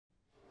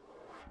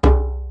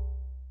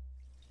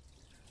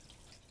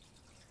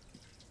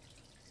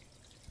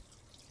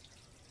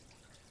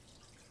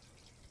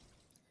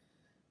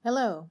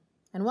Hello,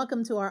 and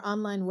welcome to our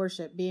online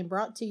worship being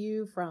brought to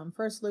you from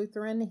First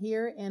Lutheran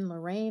here in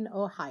Lorain,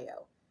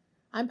 Ohio.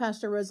 I'm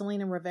Pastor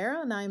Rosalina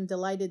Rivera, and I'm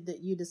delighted that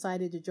you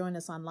decided to join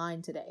us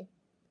online today.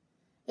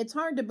 It's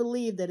hard to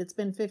believe that it's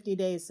been 50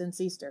 days since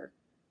Easter,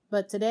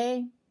 but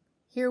today,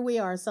 here we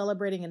are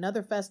celebrating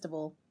another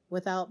festival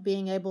without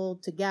being able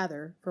to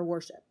gather for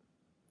worship.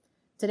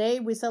 Today,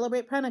 we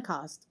celebrate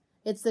Pentecost.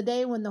 It's the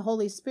day when the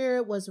Holy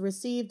Spirit was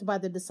received by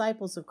the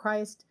disciples of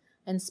Christ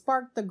and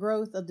sparked the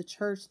growth of the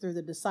church through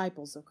the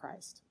disciples of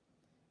Christ.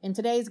 In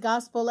today's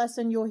gospel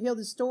lesson, you'll hear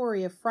the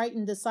story of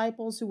frightened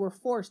disciples who were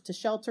forced to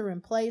shelter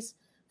in place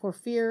for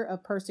fear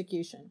of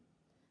persecution.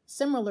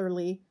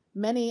 Similarly,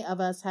 many of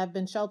us have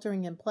been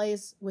sheltering in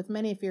place with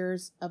many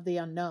fears of the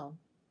unknown.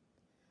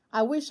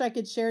 I wish I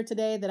could share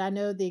today that I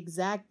know the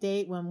exact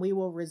date when we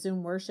will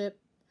resume worship.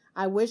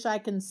 I wish I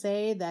can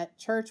say that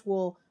church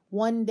will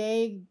one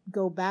day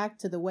go back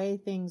to the way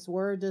things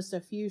were just a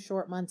few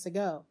short months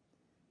ago.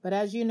 But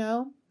as you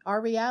know,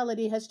 our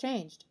reality has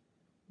changed.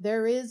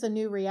 There is a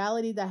new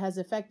reality that has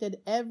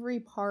affected every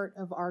part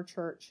of our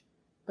church,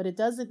 but it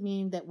doesn't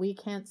mean that we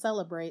can't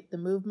celebrate the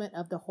movement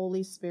of the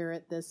Holy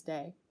Spirit this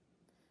day.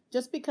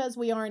 Just because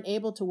we aren't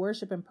able to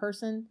worship in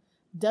person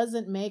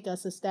doesn't make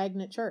us a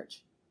stagnant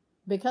church.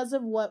 Because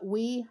of what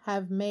we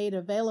have made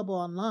available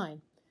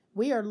online,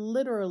 we are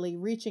literally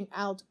reaching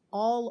out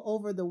all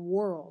over the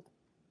world.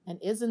 And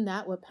isn't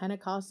that what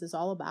Pentecost is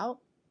all about?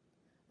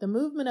 The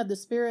movement of the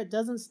Spirit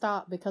doesn't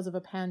stop because of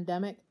a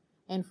pandemic,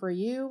 and for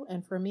you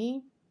and for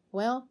me,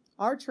 well,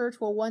 our church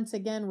will once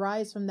again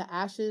rise from the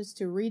ashes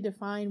to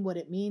redefine what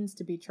it means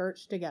to be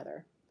church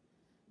together.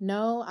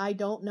 No, I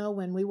don't know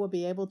when we will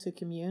be able to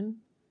commune.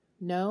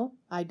 No,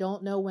 I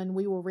don't know when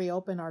we will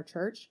reopen our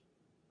church,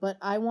 but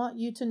I want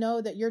you to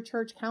know that your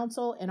church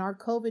council and our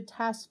COVID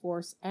task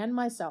force and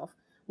myself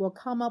will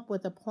come up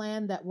with a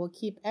plan that will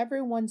keep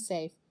everyone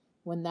safe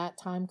when that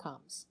time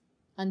comes.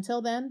 Until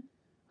then,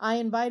 I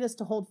invite us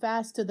to hold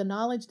fast to the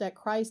knowledge that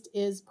Christ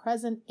is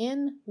present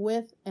in,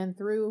 with, and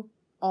through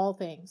all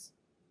things.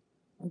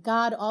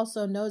 God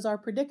also knows our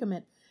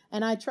predicament,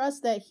 and I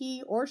trust that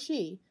he or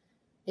she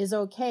is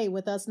okay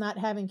with us not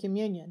having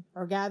communion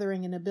or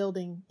gathering in a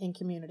building in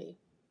community.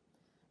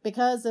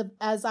 Because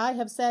as I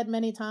have said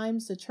many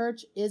times, the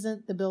church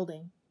isn't the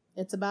building.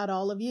 It's about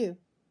all of you.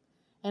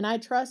 And I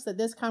trust that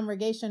this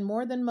congregation,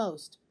 more than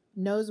most,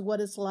 knows what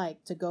it's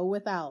like to go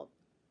without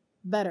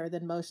better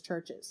than most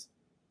churches.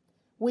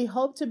 We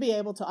hope to be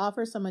able to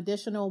offer some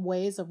additional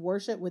ways of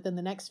worship within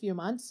the next few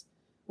months.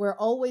 We're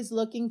always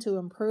looking to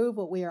improve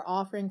what we are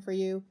offering for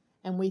you,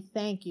 and we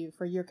thank you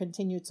for your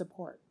continued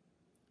support.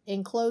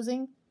 In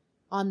closing,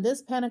 on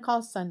this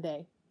Pentecost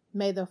Sunday,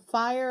 may the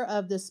fire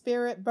of the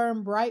Spirit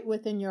burn bright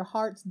within your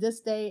hearts this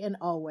day and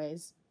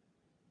always.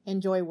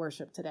 Enjoy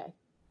worship today.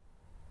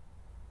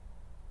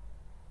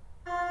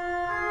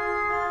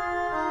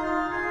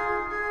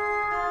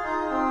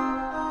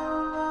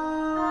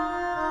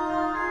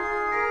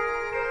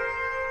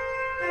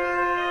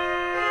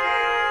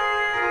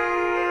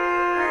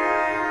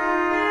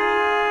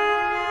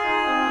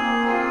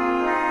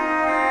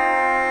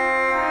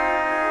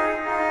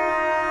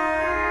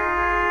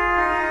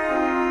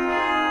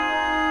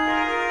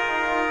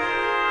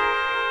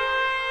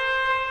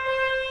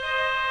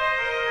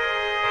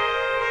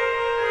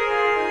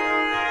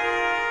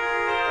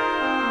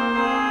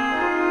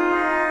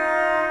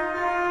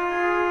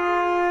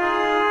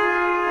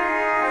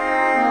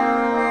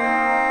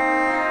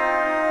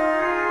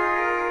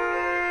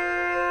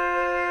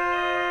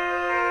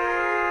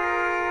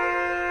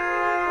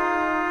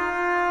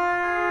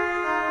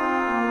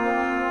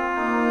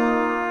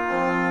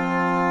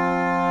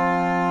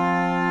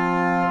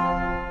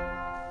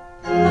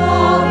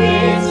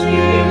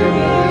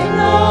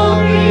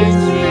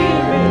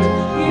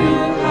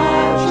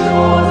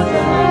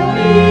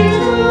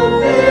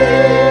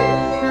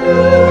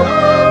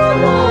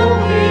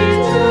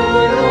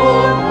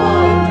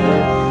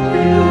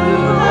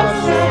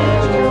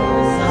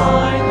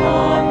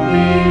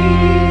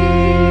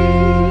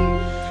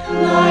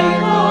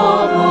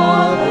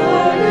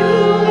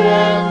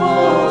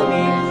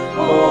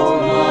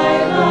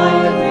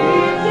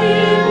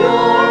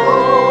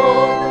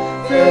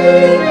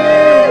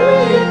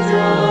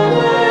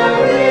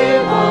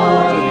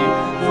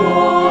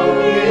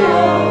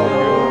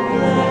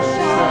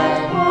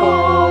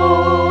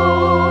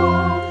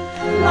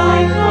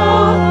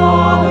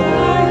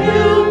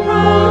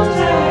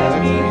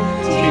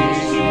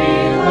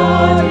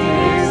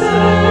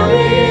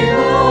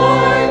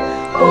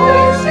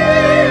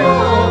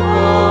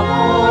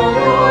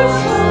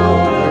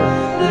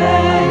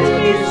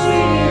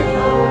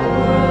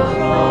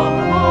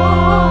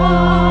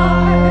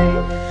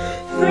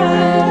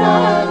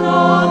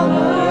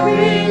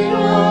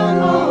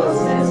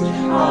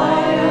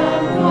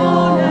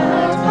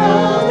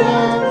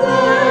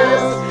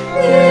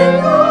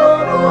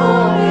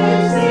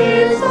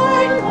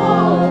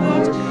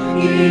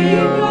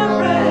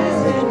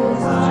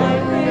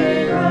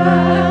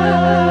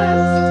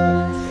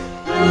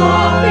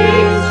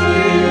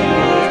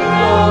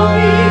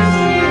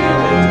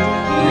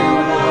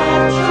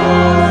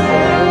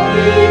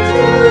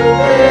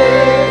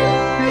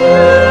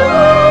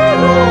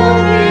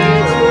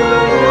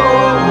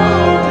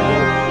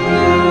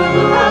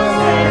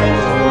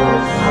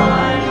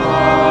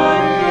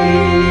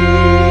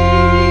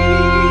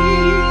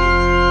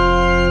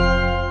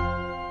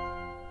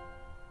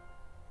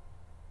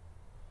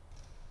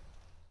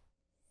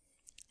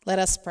 Let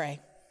us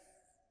pray.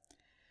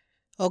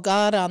 O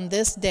God, on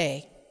this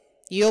day,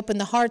 you open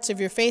the hearts of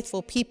your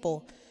faithful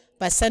people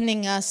by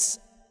sending us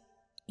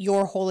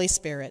your Holy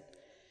Spirit.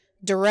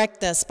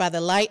 Direct us by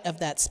the light of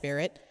that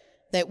Spirit,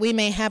 that we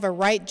may have a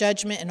right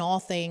judgment in all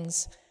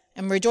things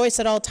and rejoice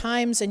at all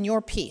times in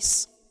your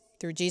peace.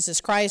 Through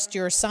Jesus Christ,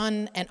 your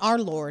Son and our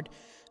Lord,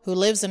 who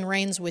lives and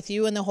reigns with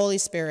you in the Holy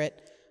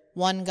Spirit,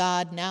 one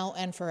God, now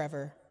and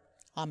forever.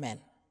 Amen.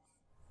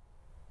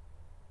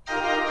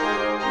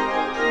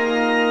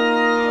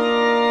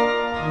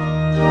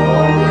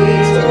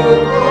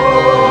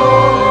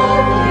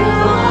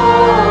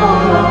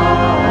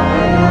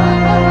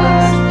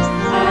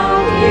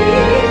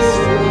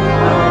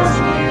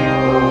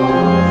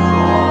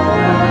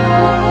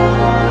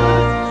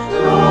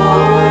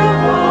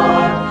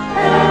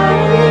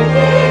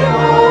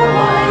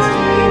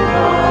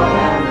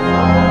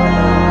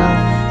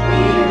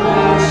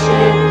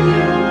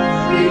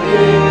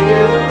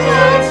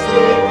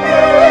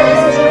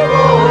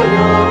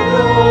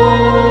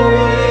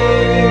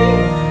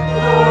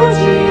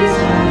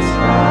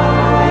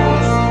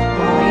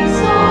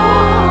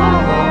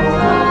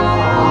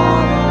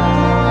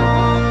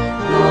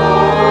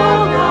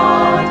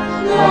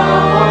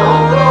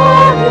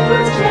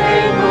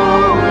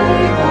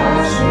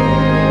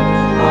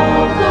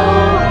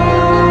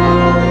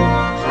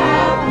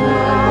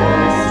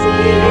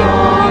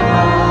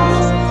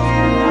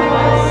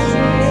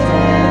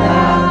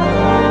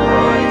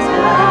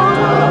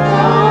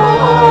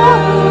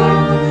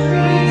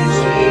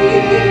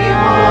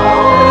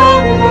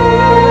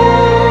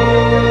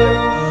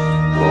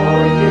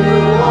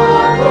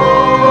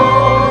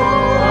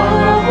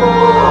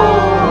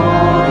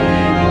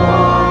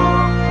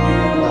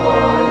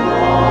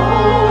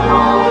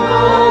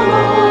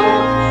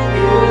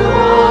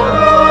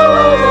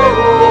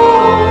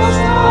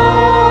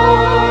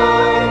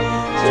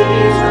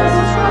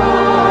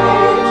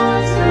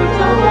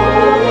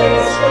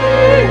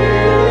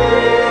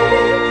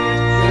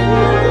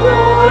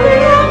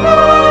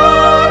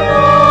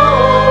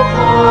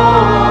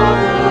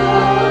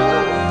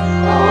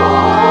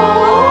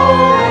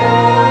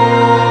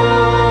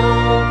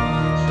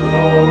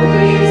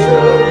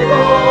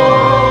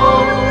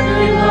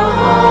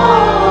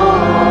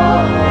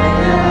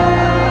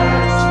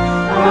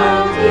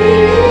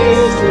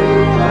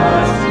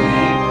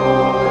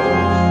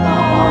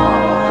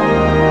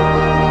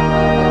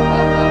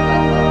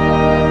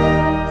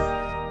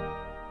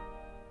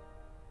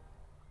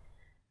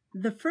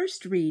 The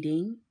first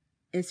reading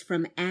is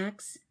from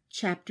Acts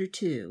chapter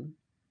 2.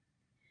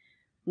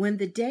 When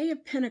the day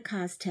of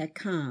Pentecost had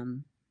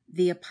come,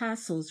 the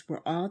apostles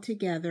were all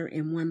together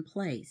in one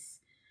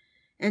place.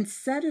 And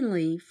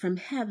suddenly from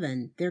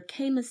heaven there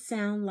came a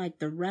sound like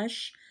the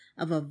rush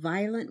of a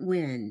violent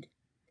wind,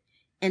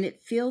 and it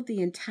filled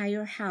the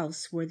entire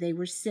house where they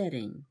were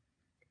sitting.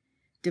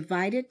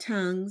 Divided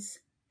tongues,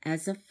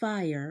 as of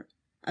fire,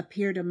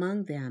 appeared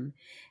among them,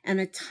 and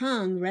a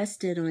tongue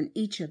rested on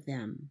each of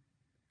them.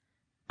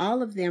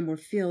 All of them were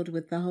filled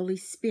with the Holy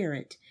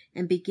Spirit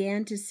and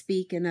began to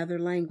speak in other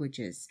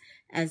languages,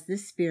 as the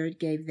Spirit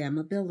gave them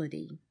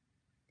ability.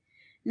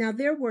 Now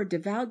there were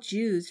devout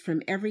Jews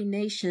from every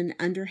nation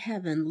under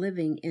heaven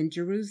living in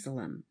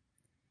Jerusalem.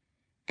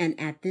 And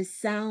at this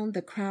sound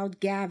the crowd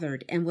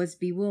gathered and was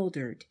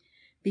bewildered,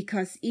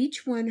 because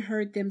each one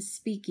heard them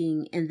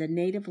speaking in the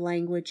native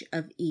language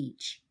of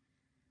each.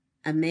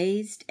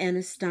 Amazed and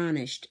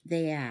astonished,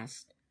 they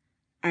asked,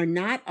 "Are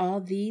not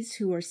all these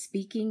who are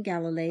speaking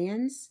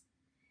Galileans?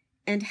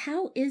 And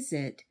how is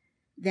it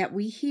that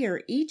we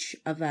hear each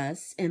of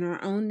us in our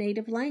own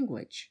native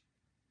language?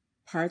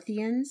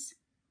 Parthians,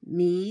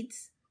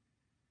 Medes,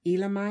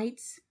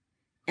 Elamites,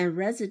 and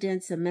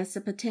residents of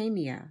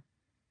Mesopotamia,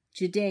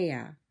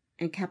 Judea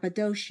and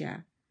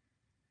Cappadocia,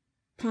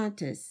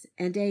 Pontus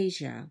and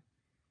Asia,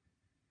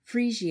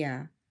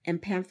 Phrygia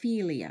and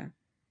Pamphylia,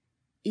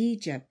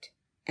 Egypt,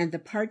 and the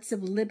parts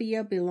of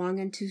Libya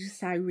belonging to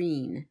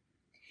Cyrene,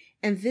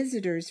 and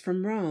visitors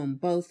from Rome,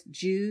 both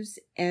Jews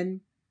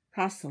and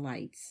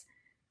proselytes,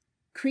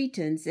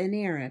 Cretans and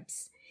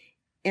Arabs.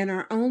 In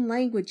our own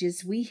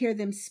languages we hear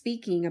them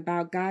speaking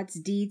about God's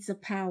deeds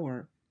of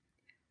power."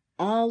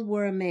 All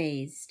were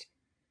amazed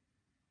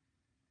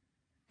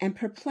and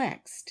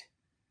perplexed,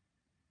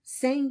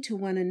 saying to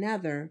one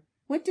another,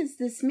 "What does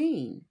this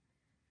mean?"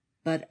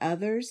 But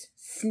others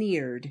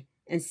sneered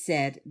and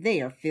said,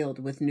 "They are filled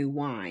with new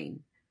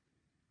wine."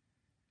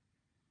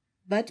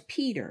 But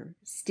Peter,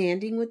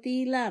 standing with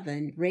the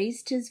 11,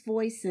 raised his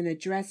voice and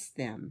addressed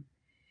them,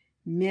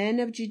 "Men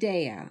of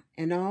Judea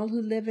and all who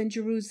live in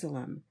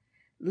Jerusalem,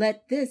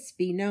 let this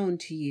be known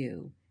to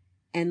you,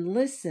 and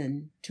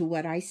listen to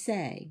what I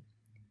say.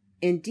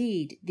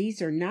 Indeed, these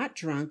are not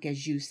drunk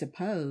as you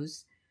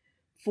suppose,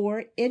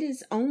 for it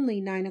is only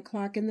 9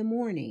 o'clock in the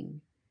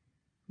morning.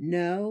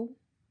 No,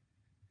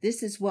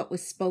 this is what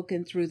was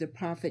spoken through the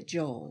prophet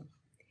Joel.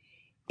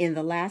 In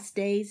the last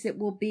days it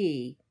will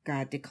be,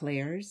 God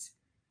declares,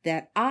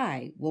 that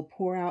I will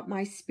pour out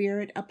my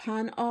Spirit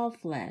upon all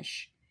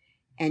flesh,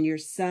 and your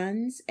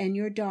sons and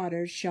your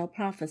daughters shall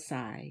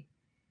prophesy,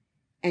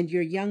 and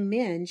your young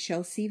men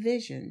shall see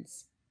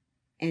visions,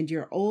 and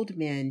your old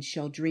men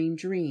shall dream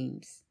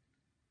dreams.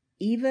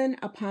 Even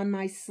upon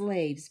my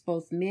slaves,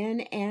 both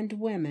men and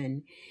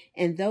women,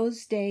 in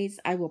those days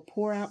I will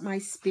pour out my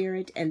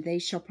spirit, and they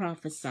shall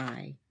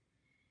prophesy.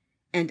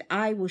 And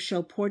I will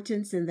show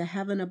portents in the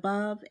heaven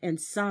above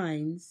and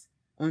signs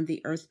on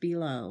the earth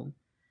below,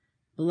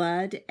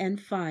 blood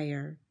and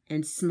fire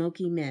and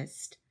smoky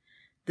mist.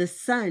 The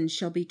sun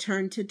shall be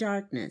turned to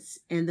darkness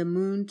and the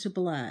moon to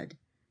blood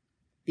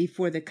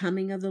before the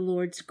coming of the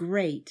Lord's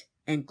great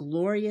and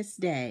glorious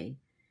day.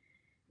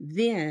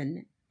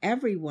 Then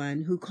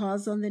everyone who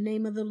calls on the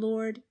name of the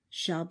Lord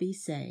shall be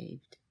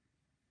saved.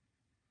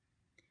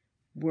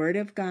 Word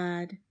of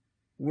God,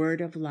 word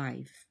of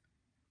life.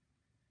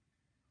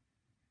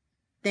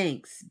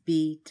 Thanks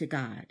be to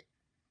God.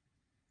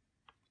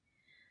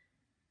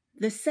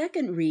 The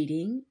second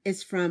reading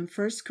is from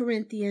 1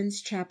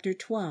 Corinthians chapter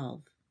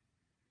 12.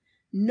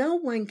 No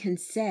one can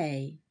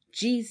say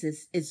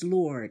Jesus is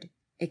Lord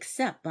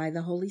except by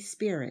the Holy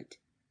Spirit.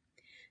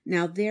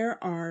 Now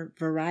there are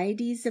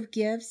varieties of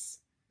gifts,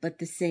 but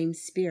the same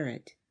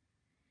Spirit.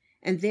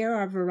 And there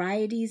are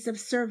varieties of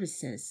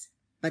services,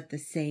 but the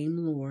same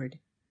Lord.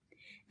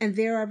 And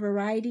there are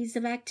varieties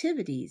of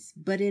activities,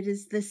 but it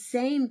is the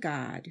same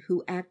God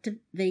who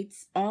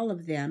activates all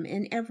of them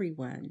in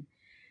everyone.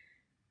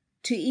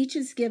 To each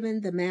is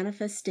given the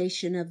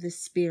manifestation of the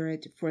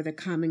Spirit for the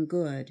common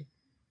good.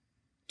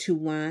 To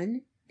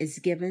one is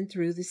given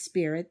through the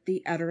Spirit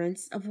the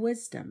utterance of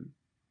wisdom,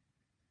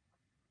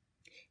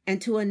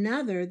 and to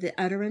another the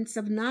utterance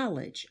of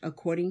knowledge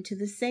according to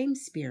the same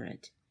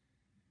Spirit,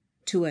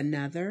 to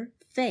another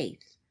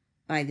faith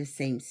by the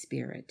same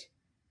Spirit,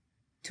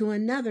 to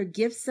another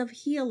gifts of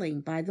healing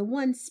by the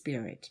one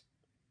Spirit,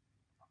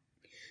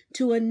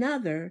 to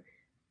another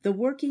the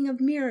working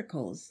of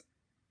miracles,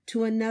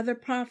 to another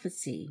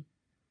prophecy,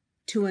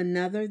 to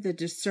another the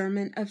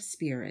discernment of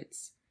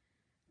spirits,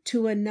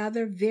 to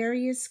another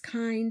various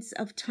kinds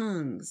of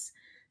tongues,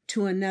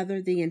 to another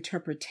the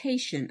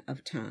interpretation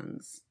of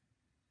tongues.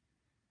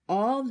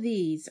 All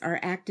these are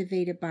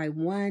activated by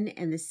one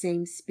and the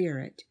same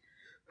Spirit,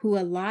 who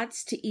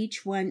allots to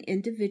each one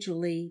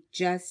individually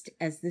just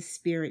as the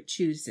Spirit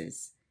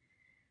chooses.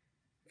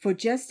 For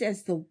just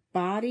as the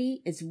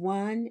body is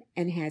one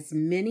and has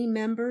many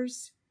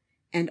members,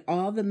 and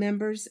all the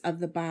members of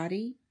the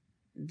body,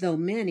 though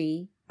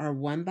many, are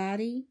one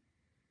body,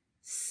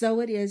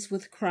 so it is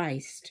with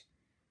Christ.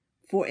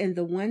 For in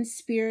the one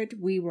Spirit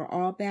we were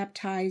all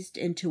baptized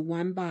into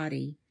one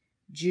body,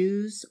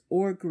 Jews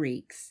or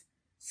Greeks,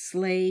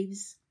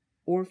 slaves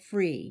or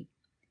free,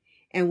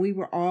 and we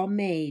were all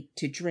made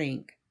to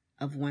drink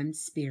of one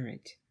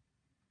Spirit.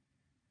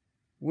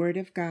 Word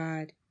of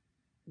God,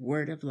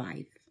 word of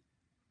life.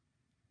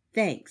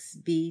 Thanks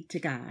be to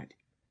God.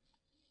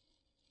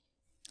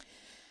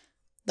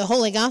 The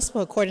Holy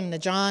Gospel according to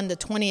John, the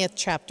 20th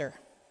chapter.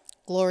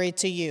 Glory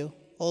to you,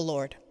 O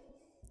Lord.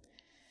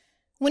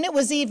 When it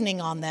was evening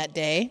on that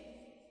day,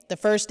 the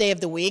first day of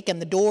the week,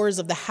 and the doors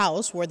of the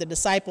house where the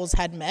disciples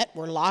had met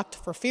were locked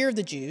for fear of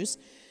the Jews,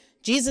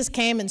 Jesus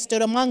came and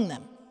stood among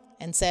them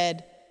and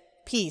said,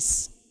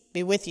 "Peace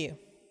be with you."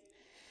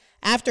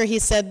 After he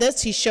said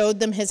this, he showed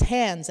them his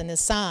hands and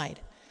his side.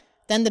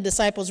 Then the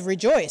disciples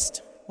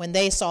rejoiced when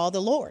they saw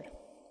the Lord.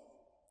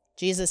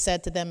 Jesus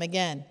said to them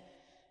again,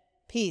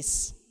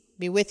 "Peace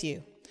be with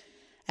you.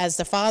 As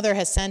the Father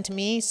has sent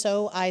me,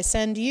 so I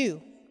send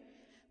you."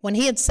 When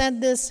he had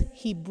said this,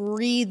 he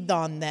breathed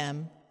on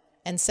them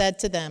and said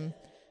to them,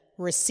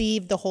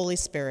 "Receive the Holy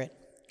Spirit.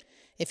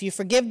 If you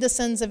forgive the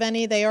sins of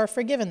any, they are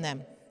forgiven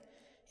them.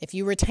 If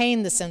you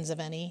retain the sins of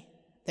any,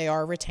 they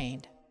are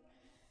retained."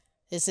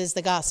 This is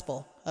the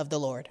gospel of the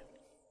Lord.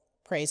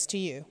 Praise to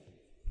you,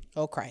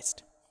 O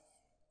Christ.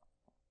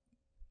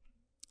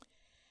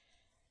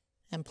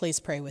 And please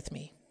pray with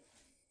me.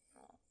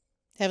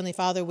 Heavenly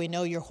Father, we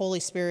know your Holy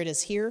Spirit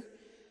is here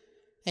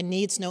and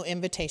needs no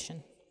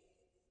invitation,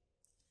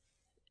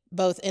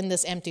 both in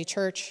this empty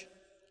church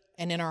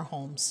and in our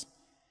homes.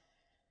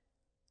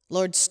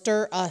 Lord,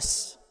 stir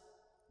us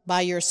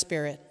by your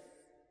Spirit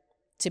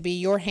to be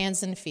your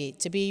hands and feet,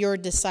 to be your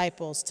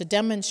disciples, to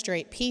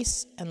demonstrate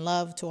peace and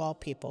love to all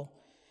people.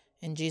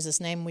 In Jesus'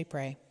 name we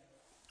pray.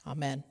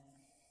 Amen.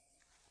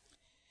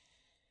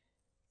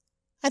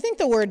 I think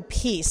the word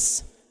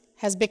peace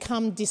has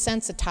become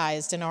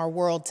desensitized in our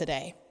world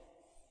today.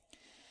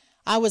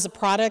 I was a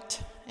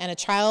product and a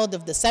child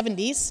of the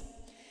 70s,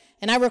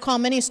 and I recall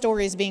many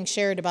stories being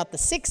shared about the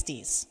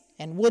 60s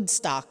and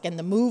Woodstock and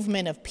the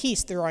movement of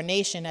peace through our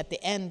nation at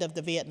the end of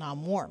the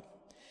Vietnam War.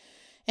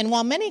 And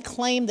while many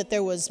claim that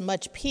there was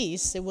much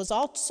peace, it was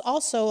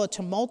also a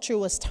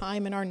tumultuous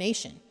time in our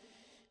nation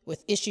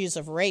with issues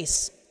of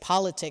race,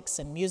 politics,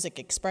 and music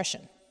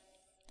expression.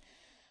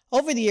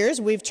 Over the years,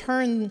 we've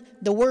turned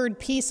the word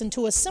peace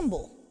into a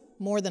symbol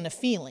more than a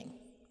feeling.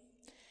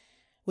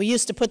 We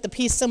used to put the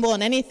peace symbol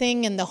on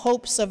anything in the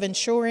hopes of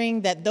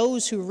ensuring that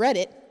those who read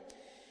it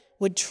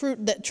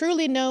that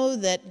truly know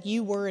that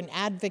you were an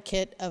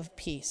advocate of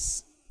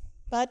peace.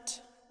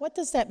 But what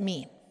does that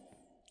mean?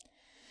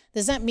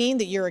 Does that mean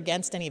that you're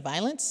against any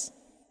violence?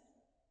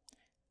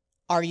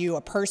 Are you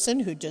a person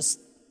who just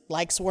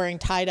likes wearing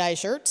tie-dye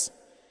shirts?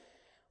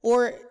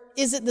 Or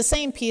is it the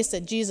same peace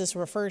that Jesus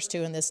refers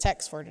to in this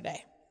text for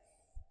today?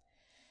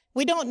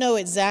 We don't know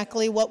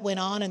exactly what went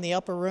on in the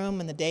upper room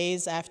in the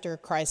days after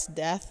Christ's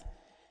death,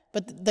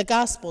 but the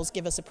Gospels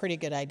give us a pretty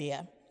good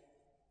idea.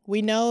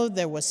 We know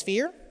there was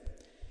fear.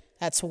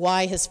 That's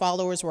why his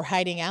followers were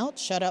hiding out,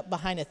 shut up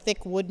behind a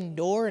thick wooden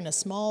door in a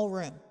small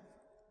room.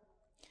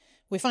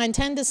 We find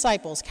 10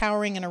 disciples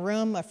cowering in a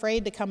room,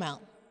 afraid to come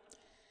out.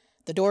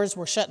 The doors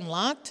were shut and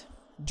locked,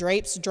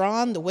 drapes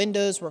drawn, the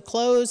windows were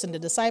closed, and the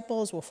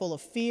disciples were full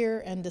of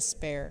fear and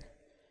despair.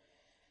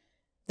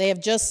 They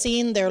have just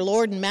seen their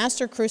Lord and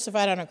Master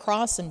crucified on a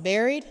cross and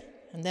buried,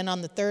 and then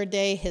on the third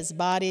day his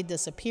body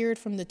disappeared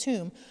from the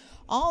tomb.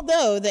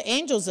 Although the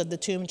angels of the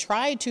tomb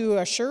tried to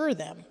assure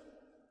them,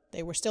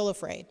 they were still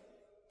afraid.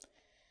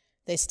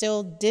 They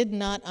still did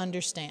not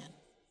understand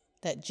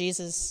that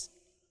Jesus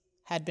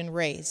had been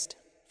raised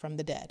from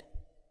the dead.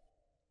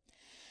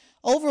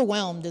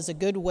 Overwhelmed is a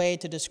good way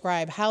to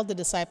describe how the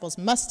disciples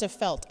must have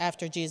felt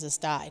after Jesus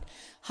died.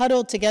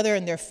 Huddled together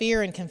in their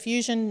fear and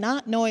confusion,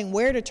 not knowing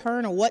where to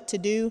turn or what to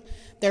do,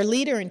 their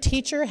leader and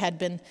teacher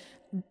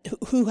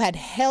who had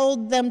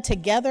held them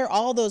together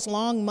all those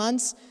long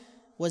months,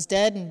 was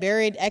dead and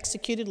buried,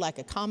 executed like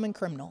a common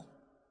criminal,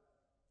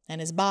 and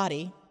his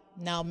body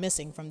now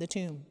missing from the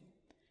tomb.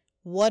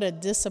 What a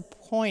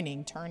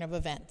disappointing turn of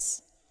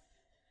events.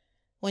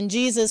 When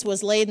Jesus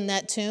was laid in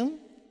that tomb,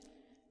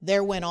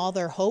 there went all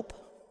their hope,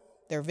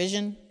 their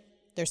vision,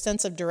 their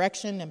sense of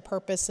direction and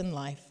purpose in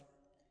life.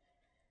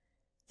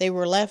 They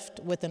were left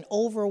with an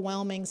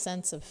overwhelming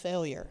sense of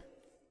failure,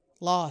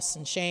 loss,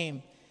 and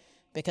shame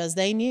because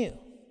they knew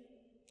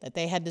that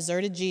they had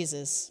deserted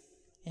Jesus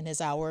in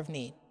his hour of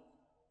need.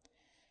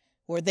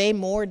 Were they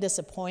more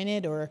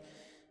disappointed or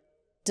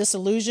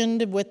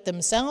disillusioned with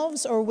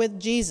themselves or with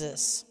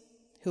Jesus,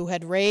 who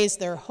had raised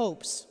their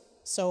hopes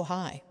so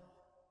high?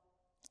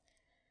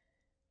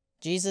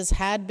 Jesus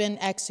had been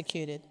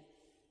executed.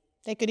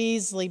 They could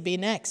easily be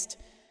next.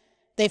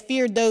 They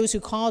feared those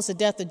who caused the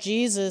death of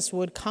Jesus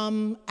would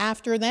come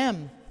after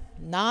them.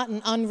 Not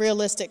an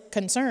unrealistic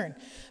concern.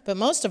 But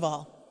most of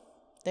all,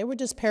 they were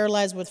just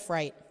paralyzed with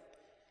fright.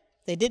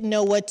 They didn't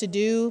know what to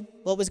do,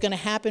 what was going to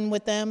happen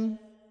with them,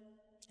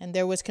 and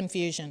there was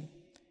confusion.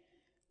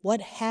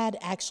 What had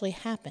actually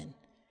happened?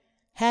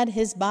 Had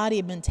his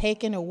body been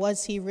taken, or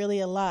was he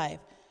really alive?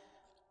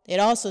 It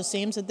also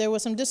seems that there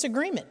was some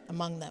disagreement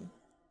among them.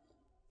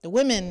 The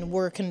women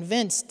were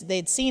convinced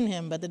they'd seen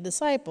him, but the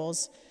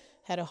disciples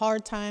had a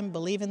hard time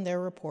believing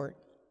their report.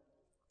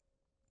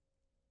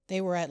 They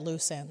were at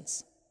loose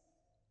ends.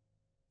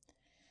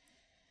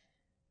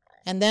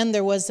 And then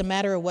there was the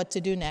matter of what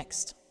to do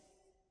next.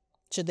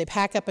 Should they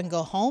pack up and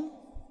go home,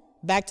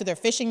 back to their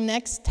fishing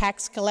nets,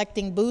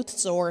 tax-collecting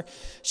booths, or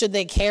should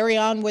they carry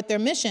on with their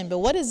mission? But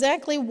what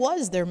exactly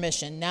was their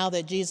mission now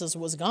that Jesus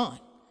was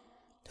gone?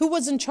 Who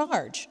was in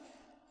charge?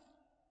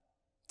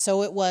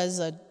 So it was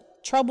a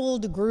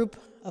troubled group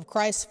of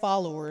Christ's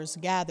followers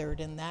gathered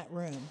in that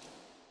room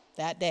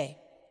that day.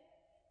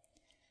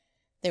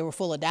 They were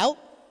full of doubt,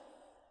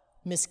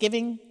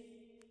 misgiving,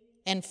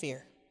 and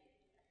fear.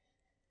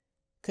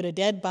 Could a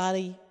dead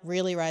body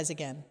really rise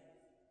again?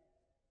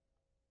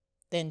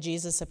 Then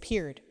Jesus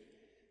appeared,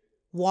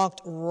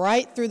 walked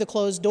right through the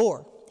closed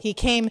door. He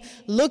came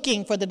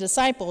looking for the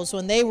disciples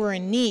when they were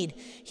in need.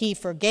 He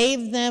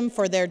forgave them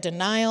for their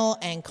denial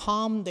and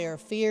calmed their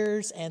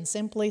fears and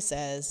simply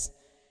says,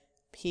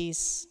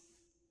 "Peace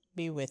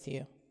be with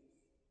you."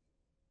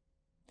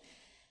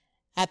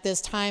 At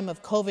this time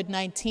of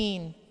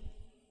COVID-19,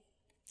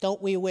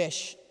 don't we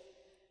wish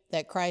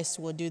that Christ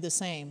would do the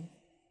same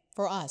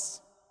for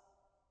us?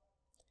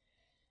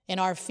 In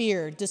our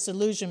fear,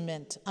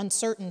 disillusionment,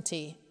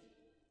 uncertainty,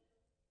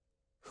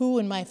 who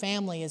in my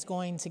family is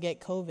going to get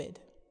COVID?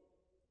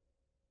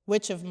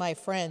 Which of my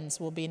friends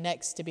will be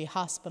next to be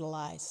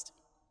hospitalized?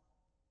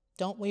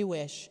 Don't we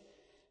wish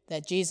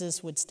that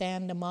Jesus would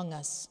stand among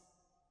us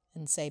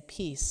and say,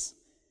 "Peace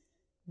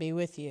be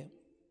with you"?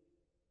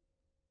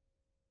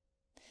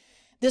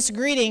 This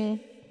greeting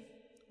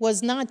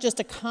was not just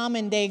a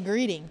common day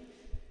greeting.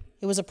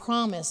 It was a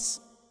promise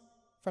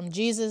from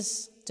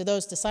Jesus to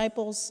those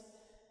disciples,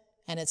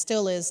 and it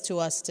still is to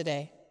us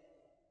today.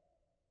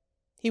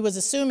 He was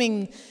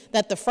assuming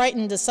that the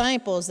frightened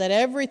disciples, that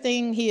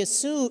everything, he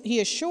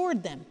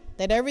assured them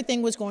that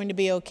everything was going to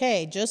be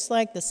okay, just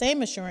like the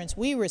same assurance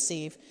we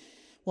receive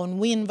when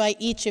we invite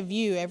each of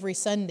you every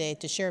Sunday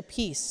to share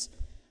peace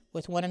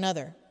with one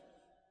another.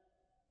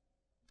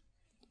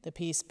 The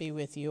peace be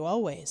with you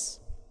always.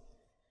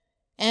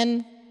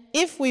 And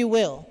if we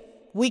will,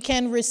 we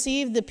can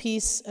receive the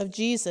peace of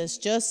Jesus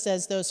just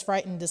as those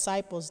frightened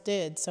disciples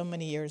did so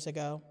many years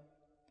ago.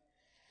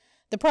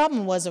 The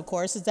problem was, of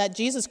course, is that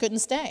Jesus couldn't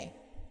stay.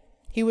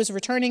 He was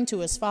returning to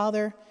his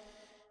Father,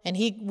 And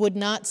he would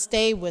not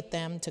stay with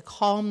them to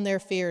calm their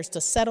fears,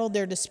 to settle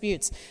their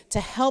disputes,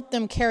 to help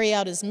them carry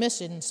out his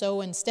mission.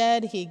 So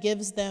instead, he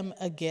gives them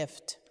a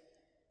gift,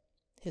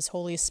 his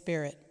Holy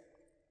Spirit,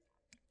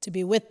 to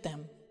be with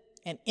them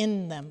and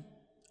in them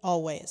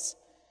always.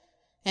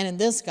 And in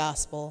this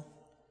gospel,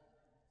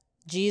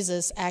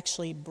 Jesus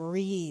actually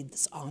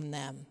breathes on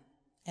them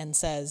and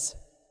says,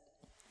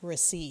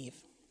 receive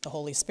the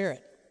Holy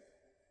Spirit.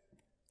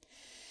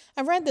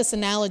 I read this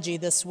analogy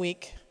this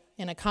week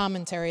in a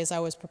commentary as I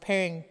was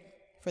preparing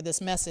for this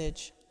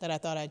message that I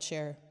thought I'd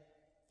share.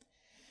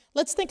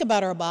 Let's think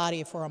about our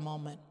body for a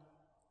moment.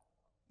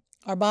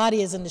 Our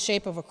body is in the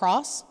shape of a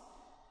cross,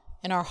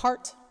 and our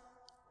heart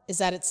is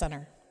at its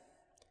center.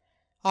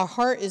 Our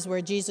heart is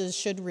where Jesus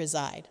should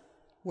reside,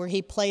 where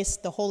he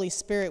placed the Holy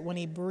Spirit when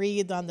he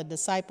breathed on the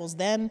disciples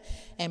then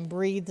and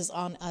breathes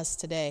on us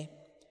today.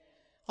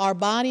 Our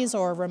bodies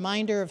are a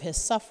reminder of his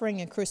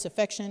suffering and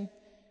crucifixion,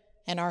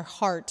 and our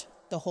heart,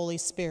 the Holy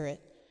Spirit,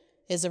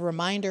 is a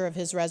reminder of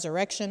his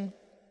resurrection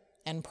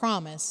and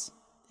promise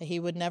that he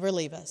would never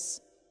leave us.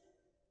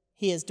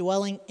 He is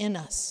dwelling in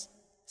us,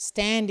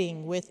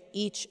 standing with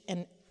each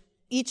and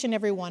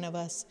every one of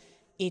us,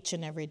 each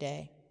and every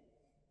day.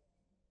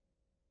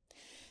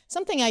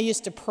 Something I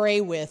used to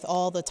pray with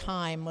all the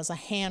time was a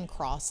hand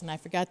cross, and I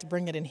forgot to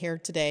bring it in here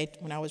today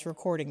when I was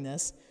recording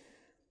this.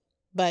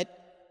 But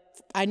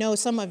I know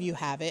some of you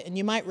have it, and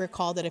you might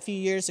recall that a few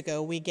years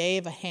ago we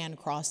gave a hand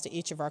cross to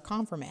each of our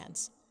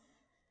confirmands.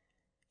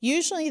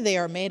 Usually they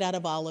are made out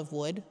of olive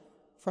wood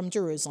from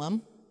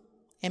Jerusalem,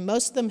 and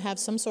most of them have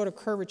some sort of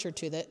curvature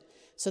to it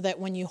so that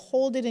when you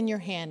hold it in your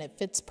hand, it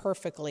fits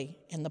perfectly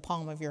in the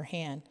palm of your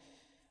hand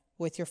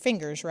with your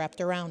fingers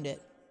wrapped around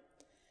it.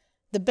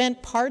 The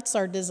bent parts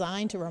are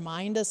designed to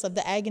remind us of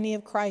the agony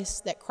of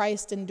Christ that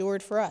Christ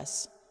endured for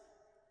us.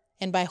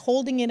 And by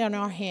holding it in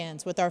our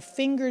hands with our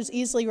fingers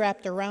easily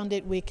wrapped around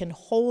it, we can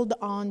hold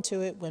on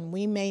to it when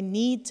we may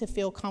need to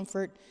feel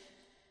comfort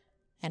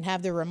and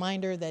have the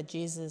reminder that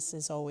Jesus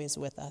is always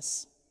with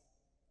us.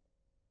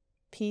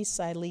 Peace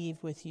I leave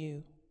with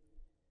you.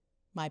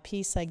 My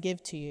peace I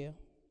give to you.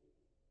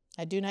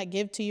 I do not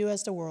give to you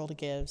as the world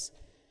gives.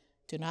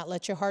 Do not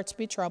let your hearts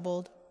be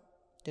troubled.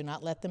 Do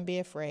not let them be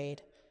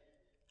afraid.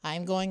 I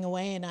am going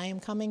away and I am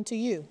coming to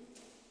you.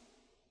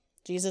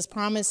 Jesus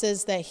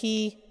promises that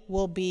he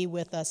will be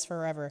with us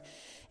forever.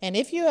 And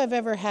if you have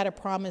ever had a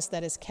promise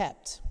that is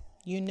kept,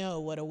 you know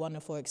what a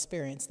wonderful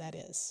experience that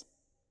is.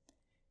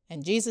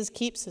 And Jesus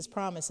keeps his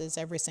promises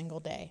every single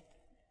day.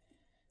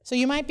 So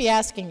you might be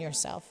asking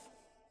yourself,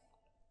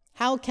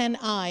 how can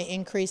I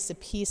increase the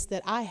peace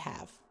that I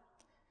have?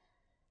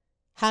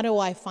 How do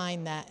I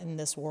find that in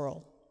this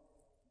world?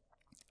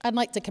 I'd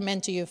like to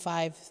commend to you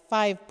five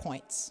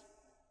points.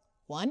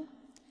 1,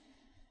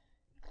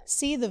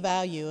 see the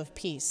value of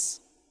peace.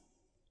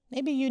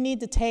 Maybe you need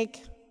to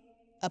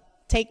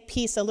take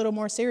peace a little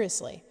more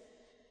seriously.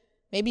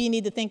 Maybe you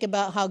need to think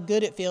about how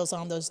good it feels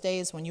on those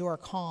days when you are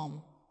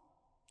calm,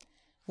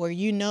 where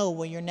you know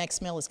where your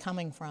next meal is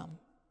coming from,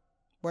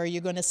 where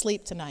you're going to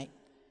sleep tonight.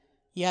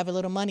 You have a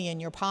little money in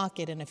your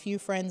pocket and a few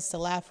friends to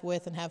laugh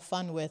with and have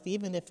fun with,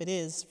 even if it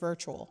is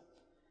virtual.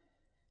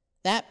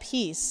 That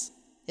peace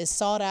is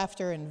sought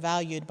after and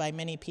valued by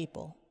many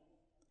people.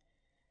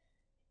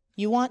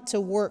 You want to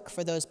work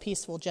for those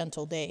peaceful,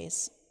 gentle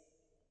days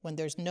when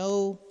there's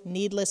no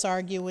needless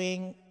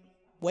arguing,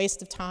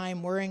 waste of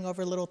time, worrying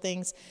over little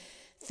things.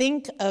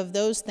 Think of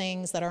those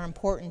things that are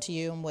important to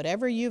you and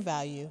whatever you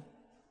value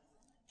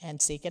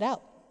and seek it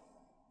out.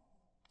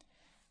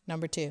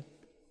 Number 2,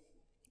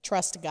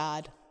 trust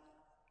God.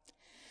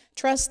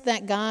 Trust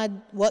that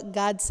what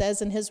God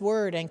says in his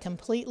word, and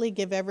completely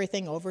give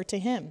everything over to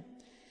him.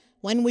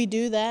 When we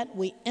do that,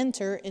 we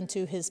enter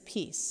into his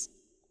peace.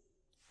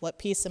 What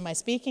peace am I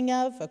speaking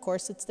of? Of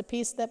course, it's the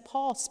peace that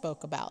Paul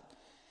spoke about,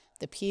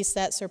 the peace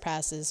that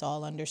surpasses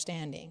all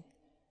understanding.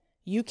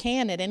 You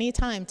can at any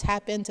time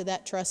tap into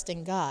that trust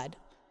in God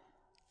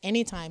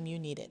anytime you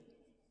need it.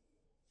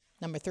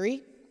 Number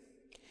 3,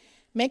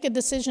 make a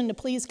decision to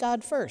please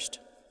God first.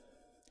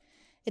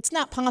 It's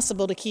not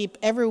possible to keep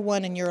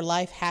everyone in your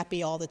life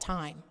happy all the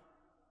time.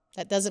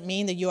 That doesn't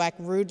mean that you act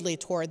rudely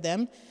toward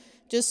them.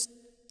 Just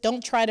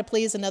don't try to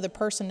please another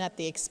person at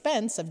the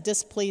expense of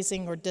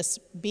displeasing or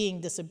being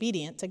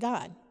disobedient to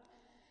God.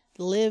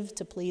 Live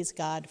to please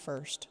God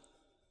first.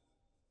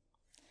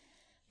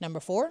 Number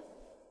 4,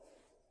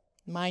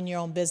 mind your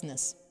own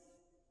business.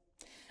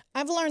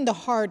 I've learned the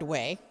hard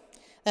way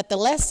that the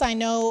less I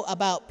know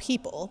about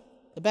people,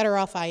 the better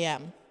off I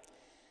am.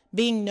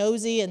 Being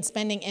nosy and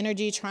spending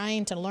energy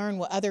trying to learn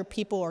what other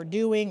people are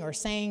doing or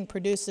saying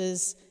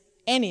produces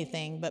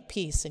anything but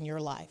peace in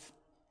your life.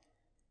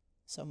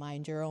 So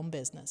mind your own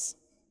business.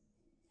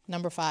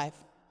 Number 5,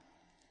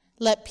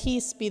 let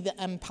peace be the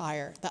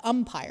umpire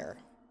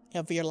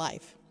of your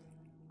life.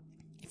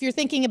 If you're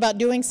thinking about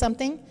doing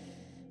something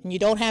and you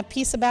don't have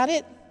peace about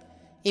it,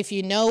 if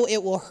you know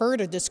it will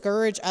hurt or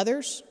discourage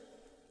others,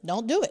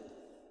 don't do it.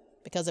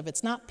 Because if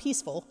it's not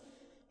peaceful,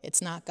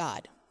 it's not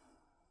God.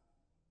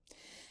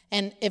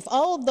 And if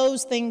all of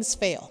those things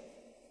fail,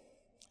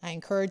 I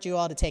encourage you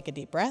all to take a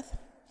deep breath.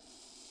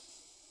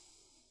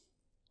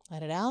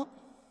 Let it out.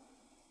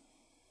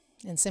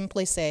 And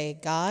simply say,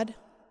 God,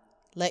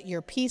 let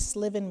your peace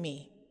live in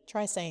me.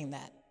 Try saying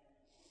that.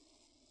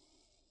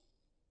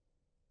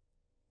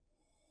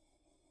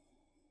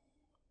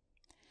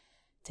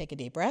 Take a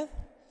deep breath.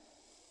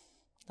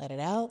 Let it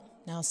out.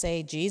 Now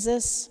say,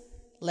 Jesus,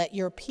 let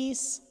your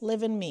peace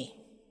live in me.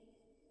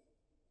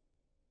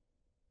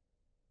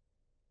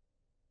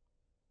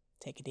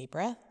 Take a deep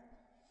breath.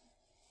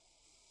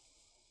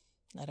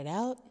 Let it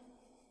out.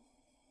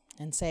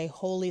 And say,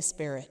 Holy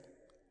Spirit,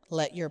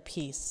 let your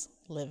peace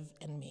live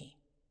in me.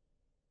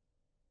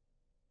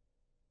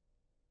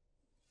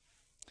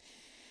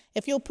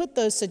 If you'll put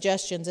those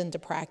suggestions into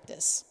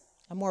practice,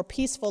 a more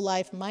peaceful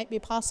life might be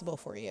possible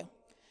for you.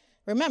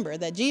 Remember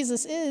that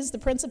Jesus is the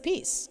Prince of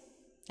Peace,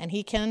 and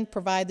he can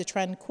provide the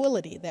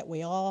tranquility that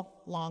we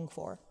all long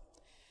for.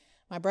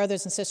 My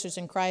brothers and sisters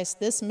in Christ,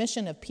 this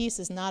mission of peace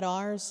is not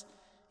ours,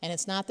 and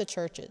it's not the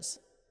church's.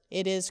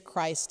 It is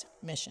Christ's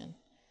mission.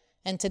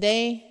 And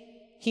today,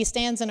 he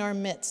stands in our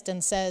midst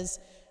and says,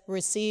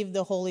 receive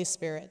the Holy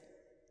Spirit.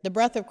 The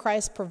breath of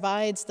Christ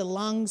provides the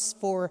lungs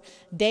for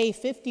day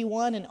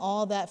 51 and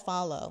all that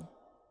follow.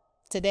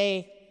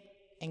 Today,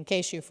 in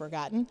case you've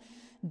forgotten,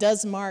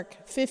 does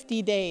mark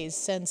 50 days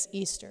since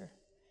Easter.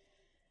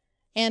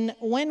 And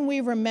when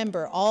we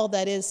remember all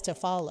that is to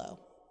follow,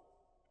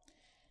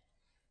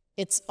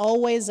 it's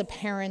always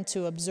apparent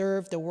to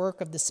observe the work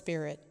of the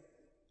Spirit.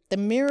 The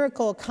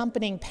miracle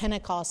accompanying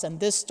Pentecost and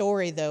this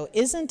story, though,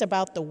 isn't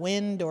about the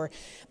wind or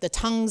the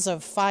tongues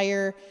of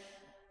fire.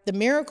 The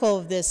miracle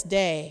of this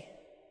day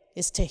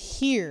is to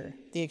hear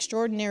the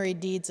extraordinary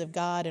deeds of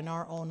God in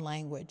our own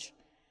language.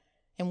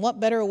 And what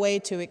better way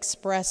to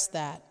express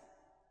that?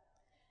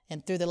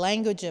 And through the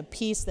language of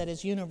peace that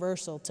is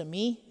universal to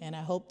me, and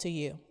I hope to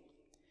you.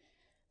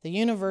 The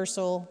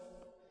universal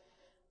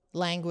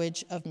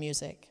language of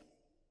music.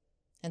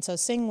 And so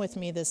sing with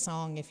me this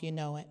song if you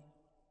know it.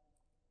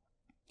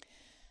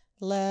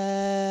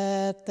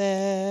 Let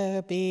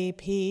there be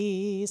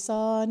peace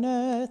on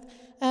earth,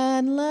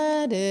 and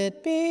let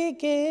it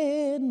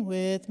begin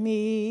with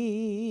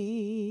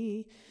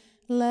me.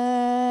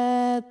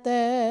 Let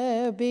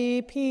there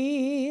be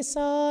peace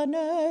on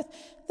earth,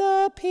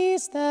 the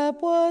peace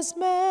that was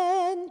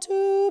meant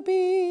to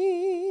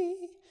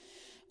be.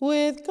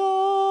 With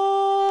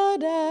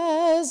God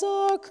as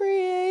our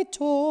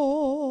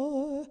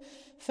Creator,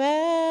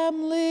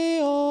 family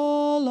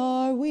all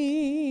are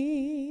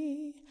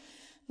we.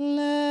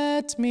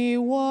 Let me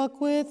walk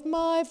with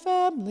my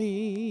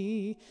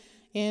family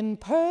in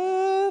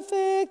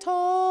perfect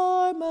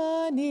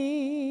harmony.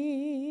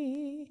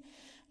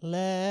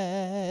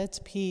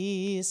 Let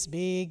peace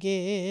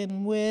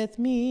begin with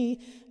me.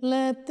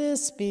 Let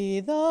this be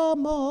the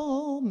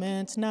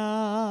moment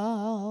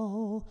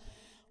now.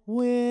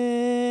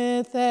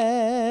 With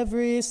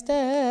every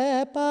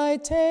step I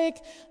take,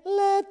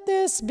 let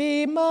this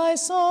be my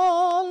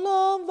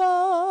solemn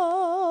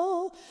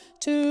vow,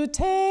 to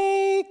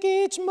take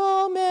each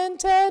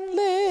moment and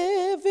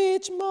live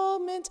each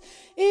moment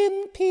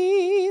in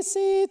peace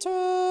eternally.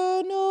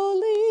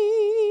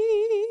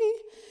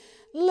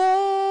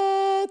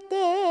 Let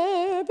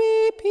there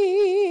be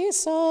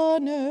peace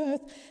on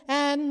earth,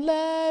 and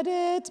let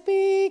it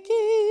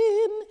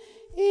begin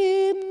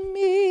in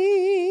me.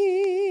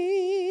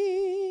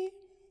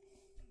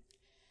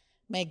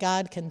 May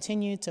God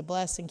continue to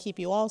bless and keep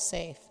you all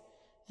safe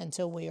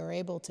until we are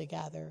able to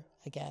gather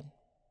again.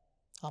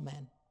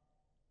 Amen.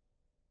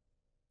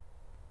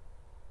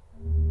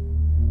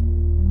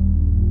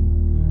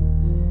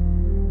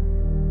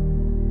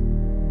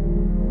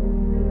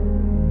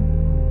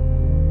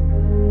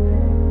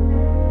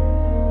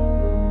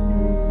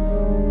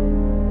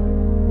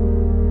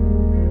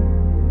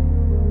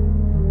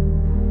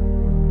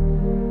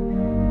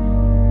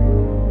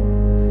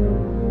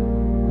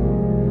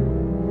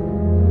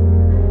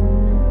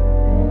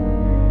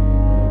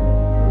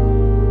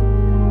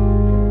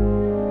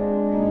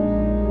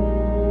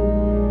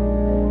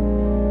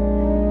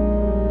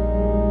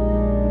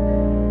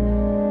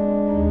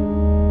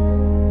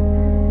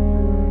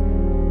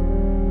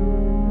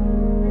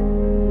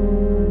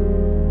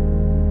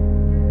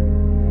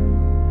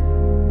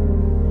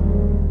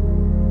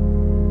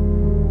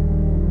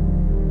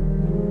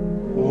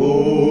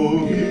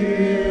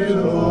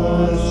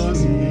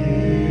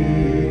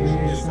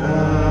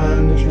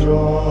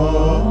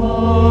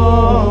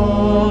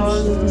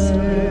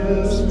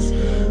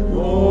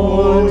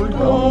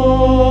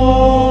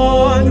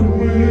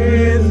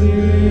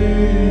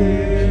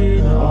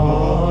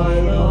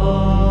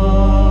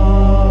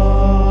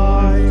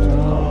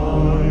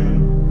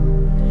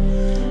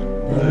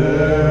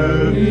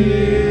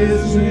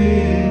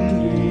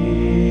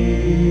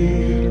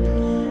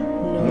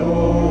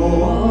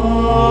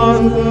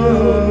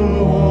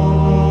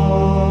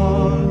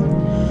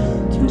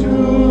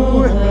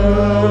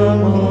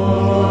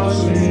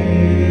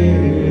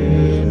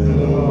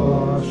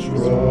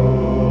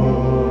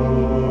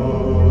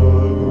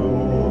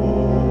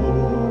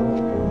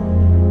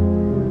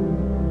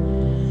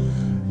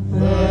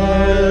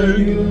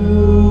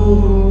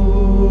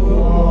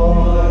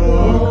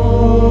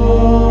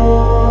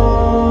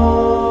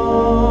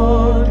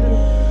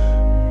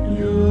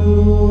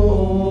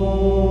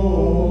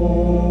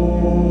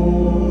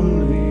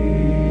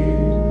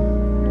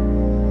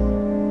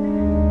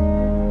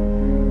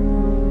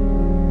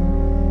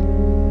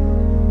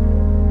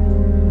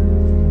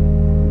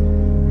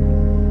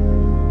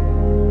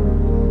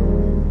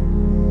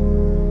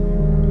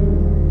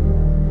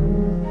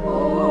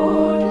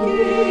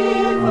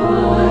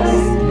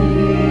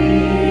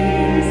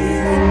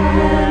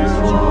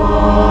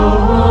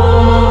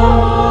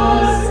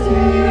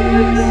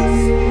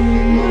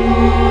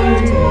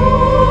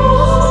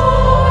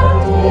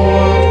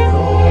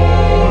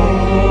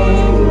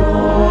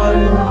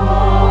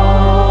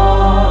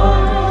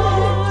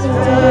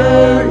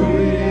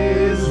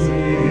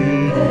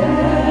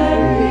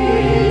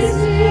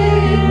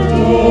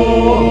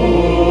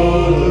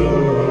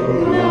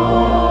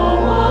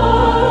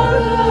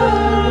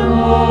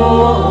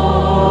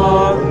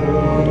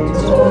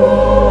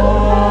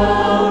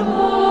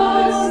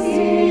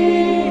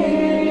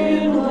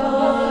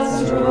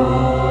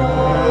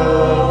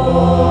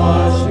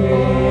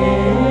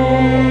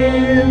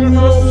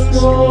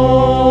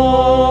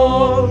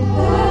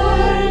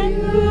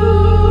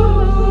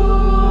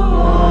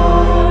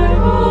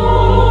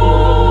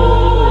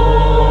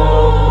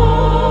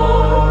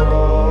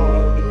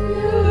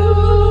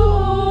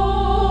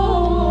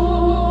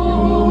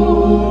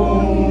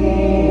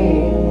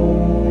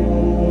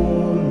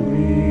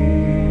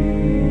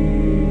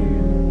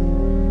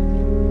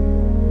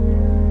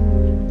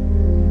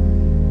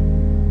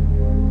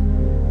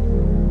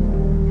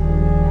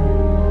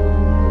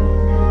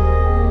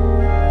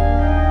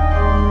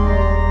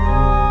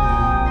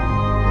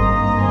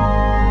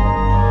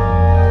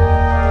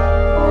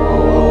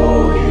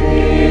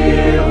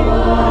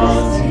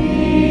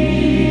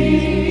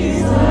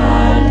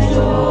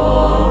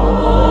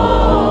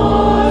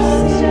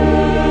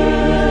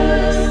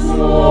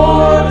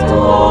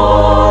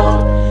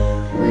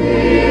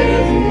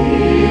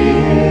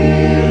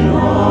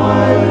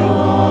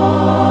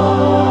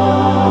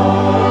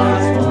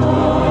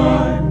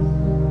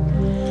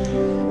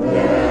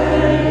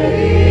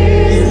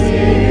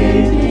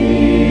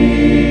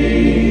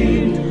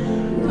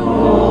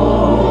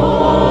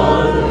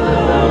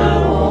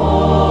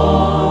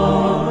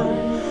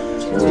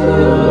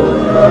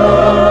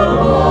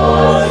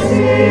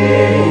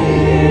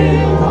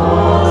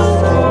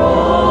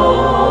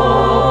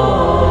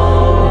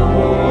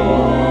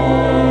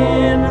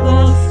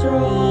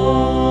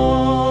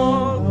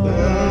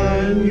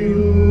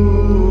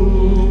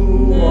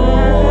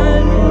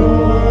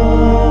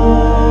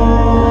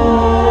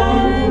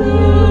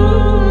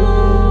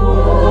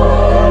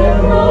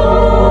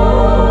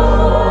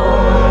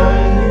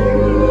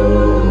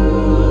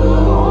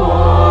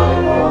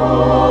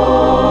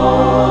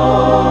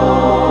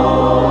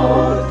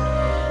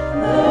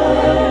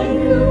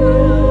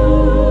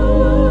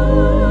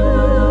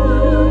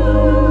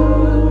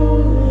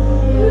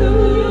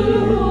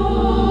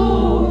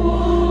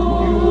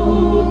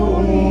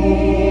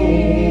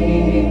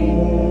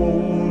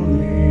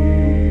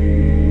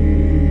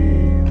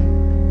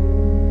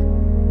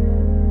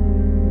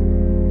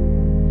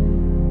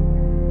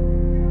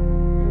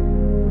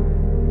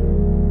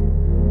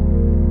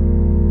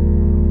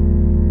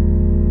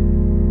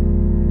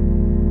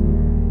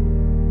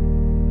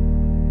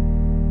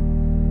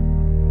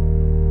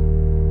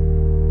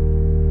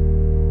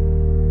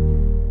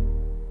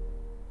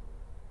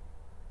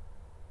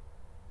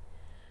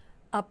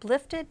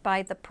 Uplifted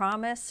by the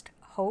promised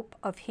hope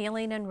of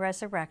healing and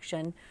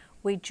resurrection,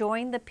 we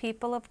join the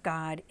people of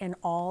God in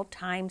all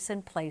times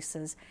and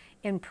places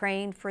in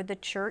praying for the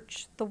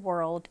church, the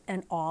world,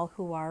 and all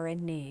who are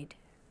in need.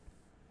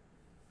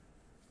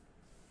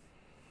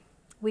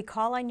 We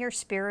call on your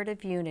spirit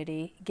of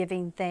unity,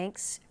 giving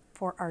thanks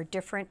for our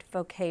different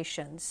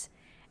vocations.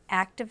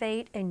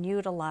 Activate and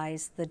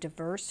utilize the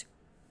diverse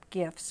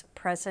gifts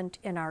present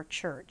in our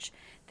church,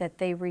 that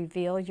they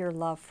reveal your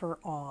love for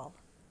all.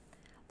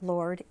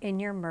 Lord, in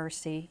your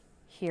mercy,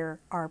 hear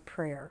our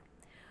prayer.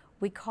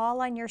 We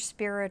call on your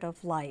spirit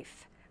of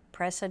life,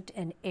 present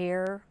in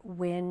air,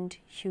 wind,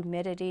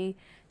 humidity,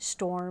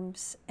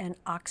 storms, and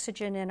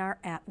oxygen in our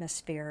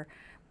atmosphere,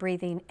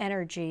 breathing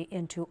energy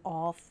into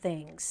all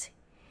things.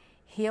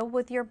 Heal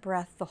with your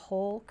breath the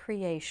whole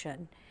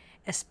creation,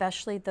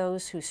 especially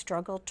those who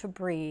struggle to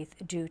breathe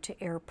due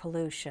to air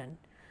pollution.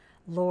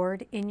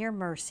 Lord, in your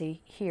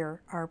mercy,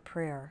 hear our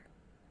prayer.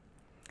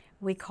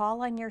 We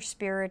call on your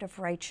spirit of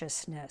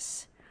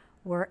righteousness.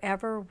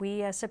 Wherever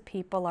we as a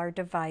people are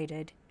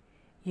divided,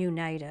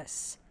 unite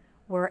us.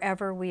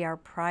 Wherever we are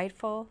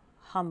prideful,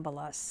 humble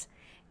us.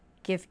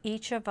 Give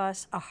each of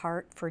us a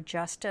heart for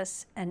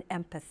justice and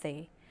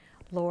empathy.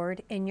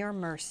 Lord, in your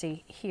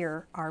mercy,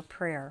 hear our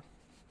prayer.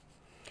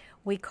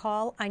 We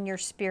call on your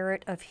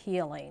spirit of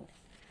healing.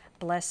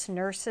 Bless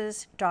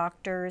nurses,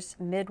 doctors,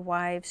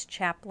 midwives,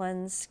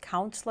 chaplains,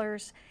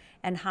 counselors,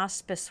 and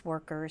hospice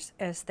workers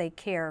as they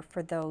care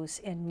for those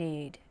in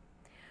need.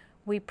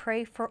 We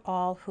pray for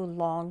all who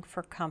long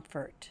for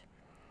comfort.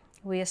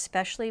 We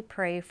especially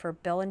pray for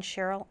Bill and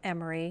Cheryl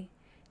Emery,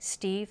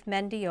 Steve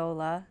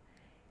Mendiola,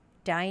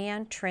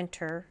 Diane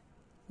Trinter,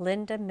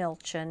 Linda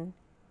Milchin,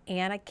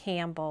 Anna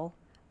Campbell,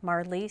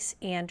 Marlise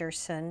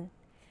Anderson,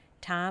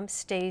 Tom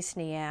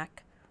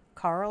Stasniak,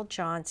 Carl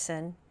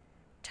Johnson,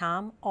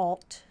 Tom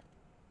Alt,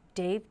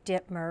 Dave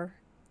Dittmer,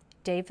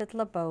 David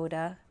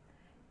Laboda,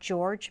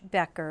 George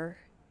Becker,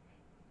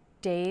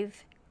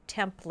 Dave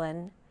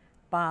Templin,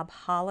 Bob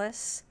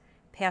Hollis,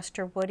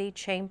 Pastor Woody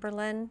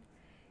Chamberlain,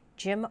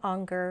 Jim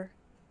Unger,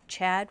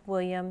 Chad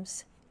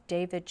Williams,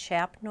 David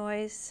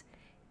Chapnoise,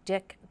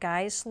 Dick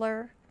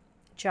Geisler,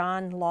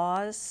 John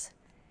Laws,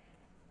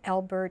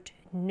 Albert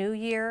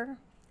Newyear,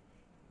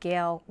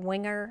 Gail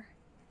Winger,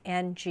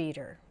 and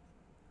Jeter.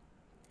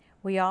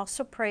 We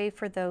also pray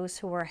for those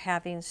who are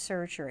having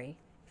surgery,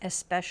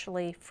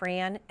 especially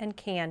Fran and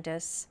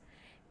Candace,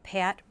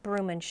 Pat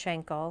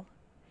Brumenschenkel,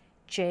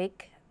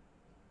 Jake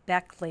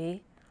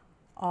Beckley,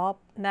 all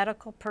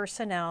medical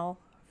personnel,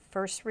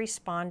 first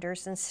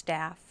responders and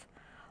staff,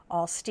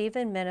 all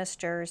Stephen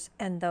ministers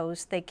and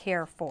those they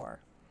care for,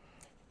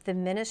 the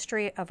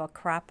ministry of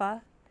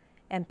Akrapa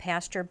and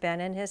Pastor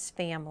Ben and his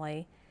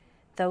family,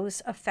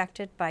 those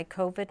affected by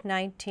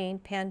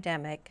COVID-19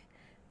 pandemic,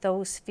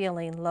 those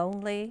feeling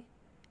lonely,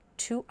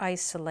 too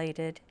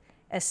isolated,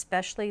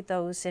 especially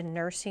those in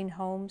nursing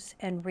homes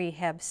and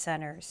rehab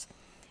centers,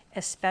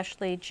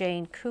 especially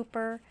Jane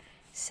Cooper,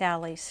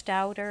 Sally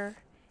Stouter,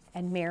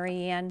 and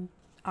Marianne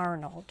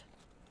Arnold.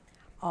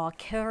 All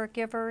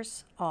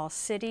caregivers, all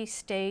city,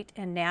 state,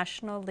 and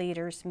national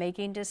leaders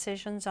making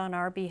decisions on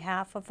our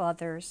behalf of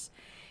others,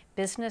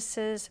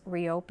 businesses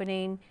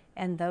reopening,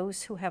 and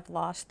those who have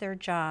lost their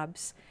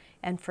jobs,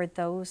 and for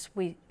those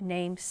we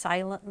name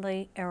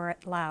silently or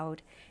out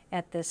loud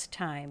at this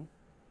time.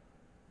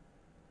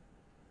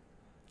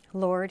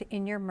 Lord,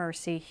 in your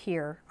mercy,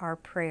 hear our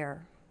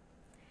prayer.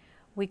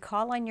 We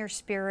call on your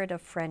spirit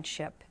of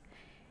friendship.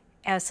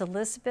 As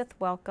Elizabeth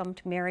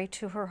welcomed Mary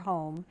to her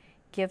home,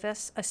 give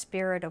us a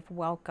spirit of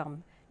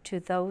welcome to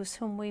those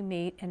whom we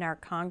meet in our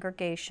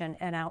congregation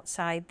and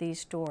outside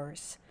these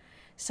doors.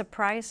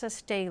 Surprise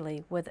us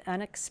daily with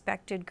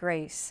unexpected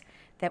grace,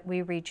 that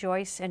we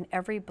rejoice in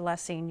every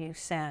blessing you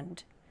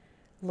send.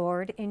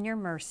 Lord, in your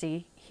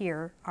mercy,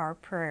 hear our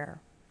prayer.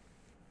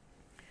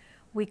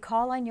 We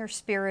call on your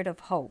spirit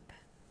of hope.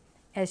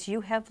 As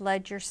you have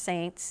led your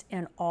saints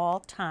in all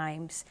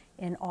times,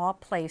 in all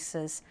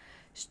places,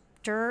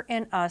 stir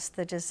in us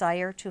the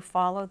desire to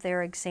follow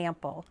their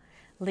example,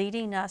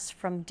 leading us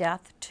from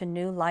death to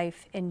new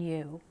life in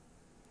you.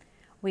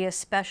 We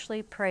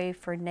especially pray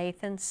for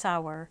Nathan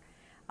Sauer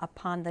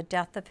upon the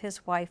death of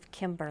his wife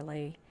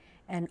Kimberly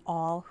and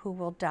all who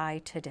will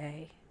die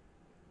today.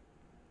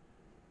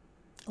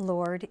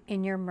 Lord,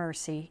 in your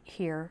mercy,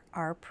 hear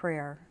our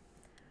prayer.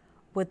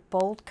 With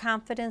bold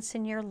confidence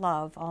in your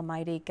love,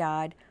 Almighty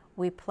God,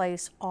 we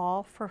place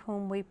all for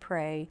whom we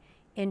pray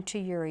into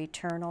your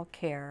eternal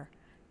care.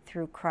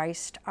 Through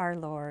Christ our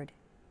Lord.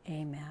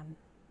 Amen.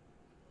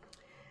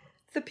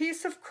 The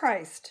peace of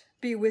Christ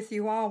be with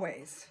you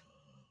always.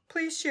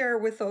 Please share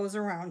with those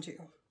around you.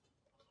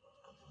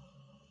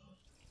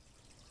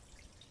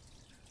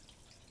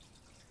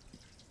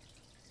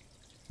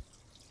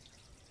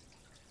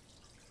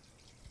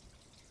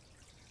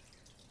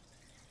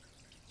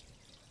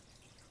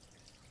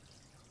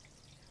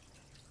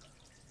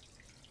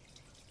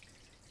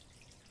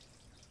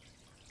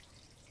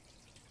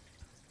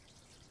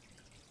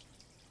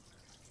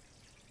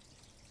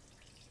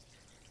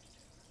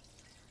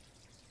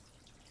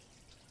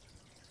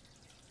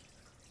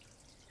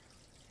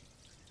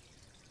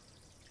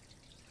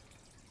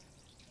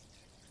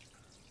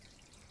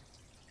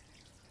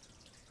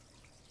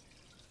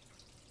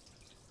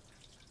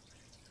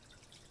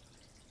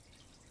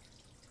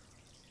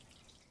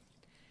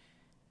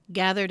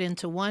 Gathered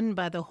into one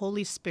by the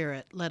Holy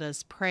Spirit, let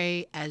us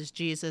pray as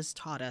Jesus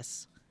taught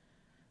us.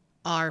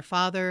 Our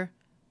Father,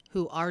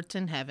 who art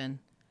in heaven,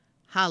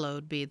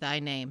 hallowed be thy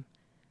name.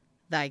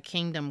 Thy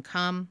kingdom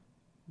come,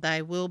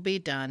 thy will be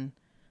done,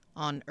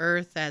 on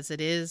earth as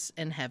it is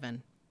in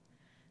heaven.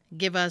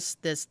 Give us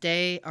this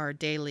day our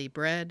daily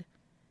bread,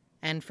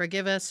 and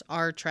forgive us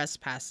our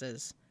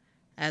trespasses,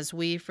 as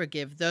we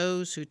forgive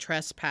those who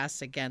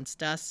trespass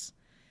against us.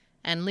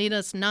 And lead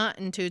us not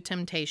into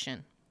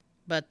temptation,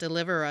 but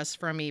deliver us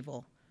from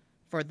evil.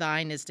 For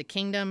thine is the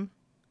kingdom,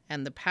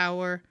 and the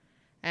power,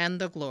 and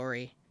the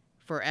glory,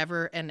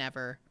 forever and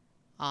ever.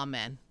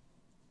 Amen.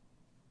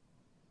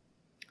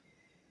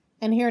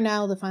 And hear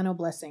now the final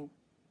blessing.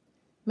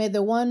 May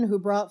the one who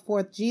brought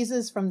forth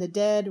Jesus from the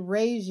dead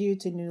raise you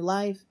to new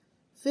life,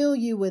 fill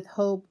you with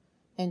hope,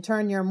 and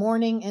turn your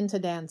mourning into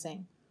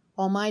dancing.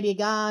 Almighty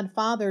God,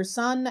 Father,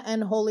 Son,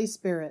 and Holy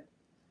Spirit,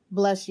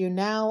 bless you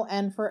now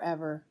and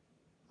forever.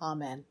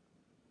 Amen.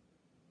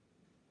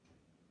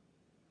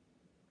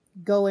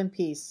 Go in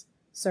peace.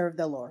 Serve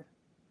the Lord.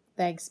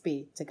 Thanks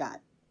be to God.